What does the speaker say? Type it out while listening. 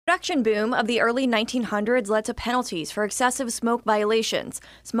Production boom of the early 1900s led to penalties for excessive smoke violations.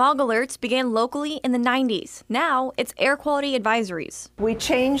 Smog alerts began locally in the 90s. Now it's air quality advisories. We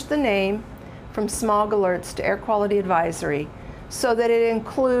changed the name from smog alerts to air quality advisory so that it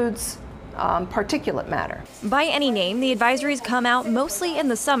includes particulate matter. By any name, the advisories come out mostly in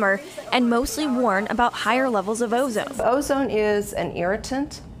the summer and mostly warn about higher levels of ozone. Ozone is an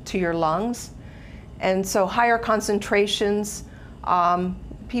irritant to your lungs, and so higher concentrations,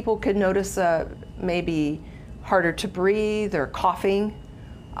 people could notice maybe harder to breathe or coughing.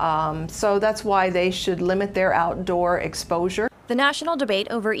 So that's why they should limit their outdoor exposure. The national debate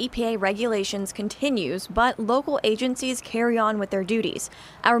over EPA regulations continues, but local agencies carry on with their duties.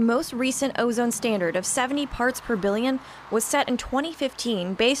 Our most recent ozone standard of 70 parts per billion was set in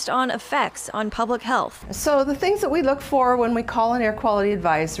 2015 based on effects on public health. So the things that we look for when we call an air quality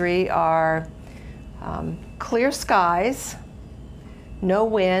advisory are clear skies, no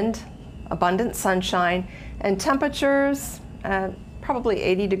wind, abundant sunshine, and temperatures probably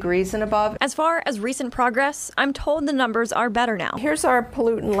 80 degrees and above. As far as recent progress, I'm told the numbers are better now. Here's our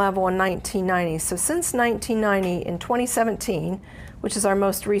pollutant level in 1990. So since 1990, in 2017, which is our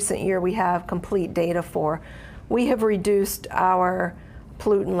most recent year we have complete data for, we have reduced our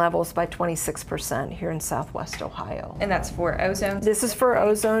pollutant levels by 26% here in Southwest Ohio. And that's for ozone? This is for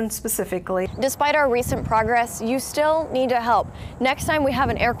ozone specifically. Despite our recent progress, you still need to help. Next time we have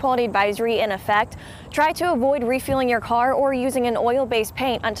an air quality advisory in effect, try to avoid refueling your car or using an oil-based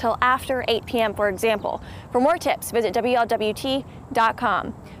paint until after 8 p.m., for example. For more tips, visit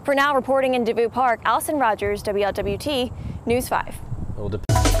WLWT.com. For now, reporting in Devou Park, Allison Rogers, WLWT News 5.